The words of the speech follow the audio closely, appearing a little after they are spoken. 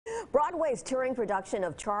Broadway's touring production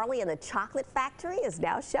of Charlie and the Chocolate Factory is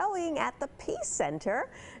now showing at the Peace Center.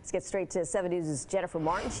 Let's get straight to 7 News' Jennifer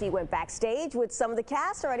Martin. She went backstage with some of the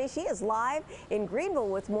cast already. She is live in Greenville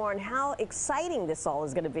with more on how exciting this all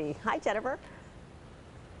is going to be. Hi, Jennifer.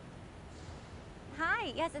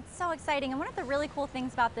 Hi, yes, it's so exciting. And one of the really cool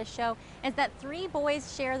things about this show is that 3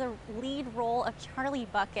 boys share the lead role of Charlie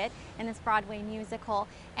Bucket in this Broadway musical.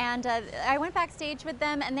 And I went backstage with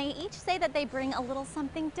them, and they each say that they bring a little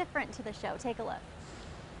something different to the show. Take a look.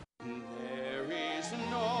 There is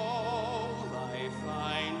no life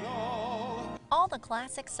I know. All the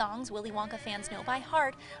classic songs Willy Wonka fans know by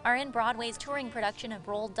heart are in Broadway's touring production of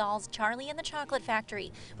Roald Dahl's Charlie and the Chocolate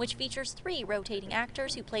Factory, which features 3 rotating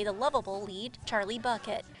actors who play the lovable lead, Charlie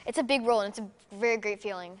Bucket. It's a big role and it's a very great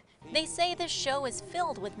feeling. They say this show is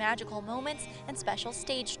filled with magical moments and special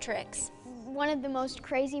stage tricks. One of the most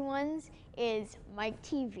crazy ones is Mike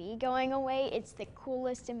TV going away. It's the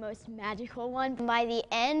coolest and most magical one. By the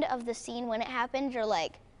end of the scene when it happens, you're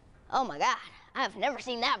like, oh my God, I've never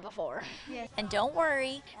seen that before. Yes. And don't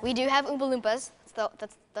worry, we do have Oompa Loompas.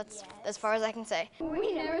 That's as far as I can say.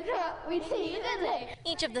 We never thought we'd see you today.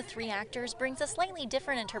 Each of the 3 actors brings a slightly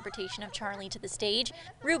different interpretation of Charlie to the stage.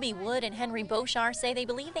 Ruby Wood and Henry Beauchard say they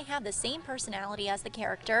believe they have the same personality as the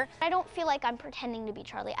character. I don't feel like I'm pretending to be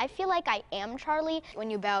Charlie. I feel like I am Charlie. When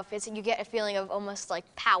you bow fists, you get a feeling of almost like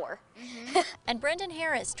power. And Brendan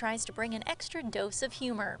Harris tries to bring an extra dose of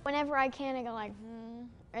humor. Whenever I can, I go like,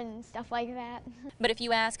 and stuff like that. But if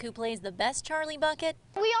you ask who plays the best Charlie Bucket,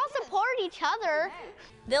 We all support each other.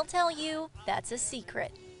 they'll tell you that's a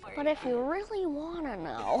secret. But if you really want to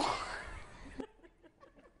know.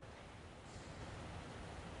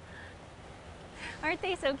 Aren't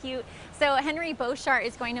they so cute? So Henry Beauchard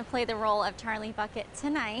is going to play the role of Charlie Bucket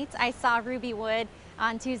tonight. I saw Ruby Wood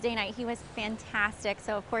on Tuesday night. He was fantastic.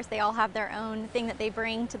 So of course they all have their own thing that they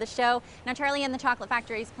bring to the show. Now Charlie and the Chocolate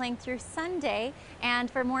Factory is playing through Sunday. And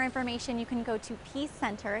for more information, you can go to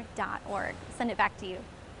peacecenter.org. Send it back to you.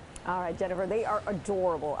 All right, Jennifer, they are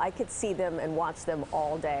adorable. I could see them and watch them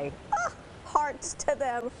all day. Ah, hearts to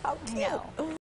them. How cute. I know.